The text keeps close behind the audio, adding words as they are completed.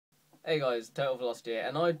Hey guys, Total Velocity here,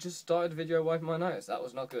 and I just started a video wiping my nose. That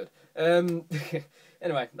was not good.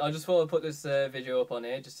 Anyway, I just thought I'd put this video up on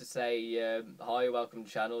here just to say hi, welcome to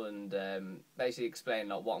the channel, and basically explain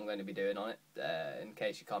like what I'm going to be doing on it, in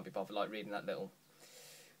case you can't be bothered like reading that little,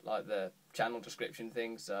 like the channel description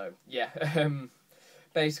thing. So yeah,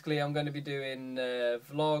 basically I'm going to be doing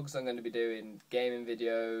vlogs. I'm going to be doing gaming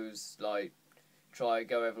videos, like try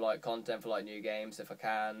go over like content for like new games if I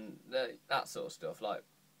can, that sort of stuff, like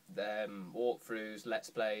walkthroughs, let's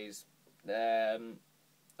plays,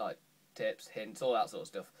 like tips, hints, all that sort of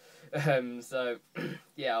stuff. So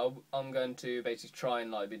yeah, I'm going to basically try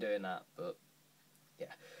and like be doing that. But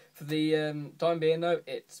yeah, for the time being though,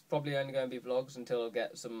 it's probably only going to be vlogs until I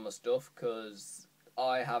get some of my stuff, because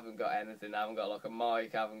I haven't got anything. I haven't got like a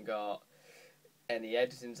mic, I haven't got any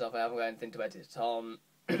editing stuff, I haven't got anything to edit on.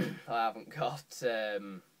 I haven't got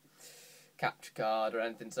capture card or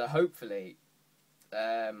anything, so hopefully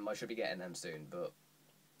I should be getting them soon. But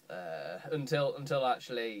until I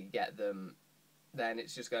actually get them, then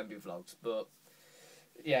it's just going to be vlogs. But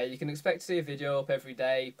yeah, you can expect to see a video up every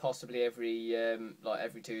day, possibly every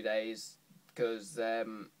 2 days, because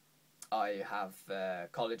I have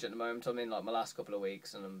college at the moment. I'm in like my last couple of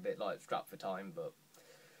weeks, and I'm a bit like strapped for time. But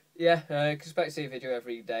yeah, expect to see a video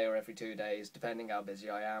every day or every 2 days, depending how busy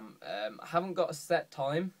I am. I haven't got a set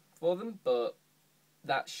time for them, but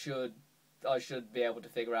I should be able to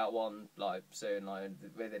figure out one like soon, like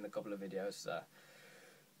within a couple of videos. So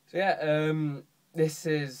yeah, this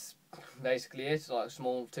is basically it. Like a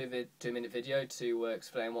small 2-minute video to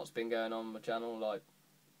explain what's been going on my channel. Like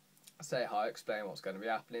say hi, explain what's going to be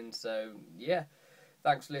happening. So yeah,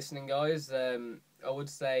 thanks for listening, guys. I would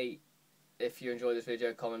say, if you enjoyed this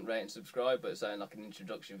video, comment, rate and subscribe, but it's only like an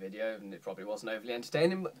introduction video and it probably wasn't overly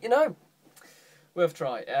entertaining, but you know, worth a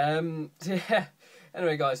try. Yeah.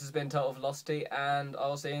 Anyway guys, this has been Total Velocity, and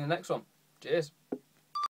I'll see you in the next one. Cheers.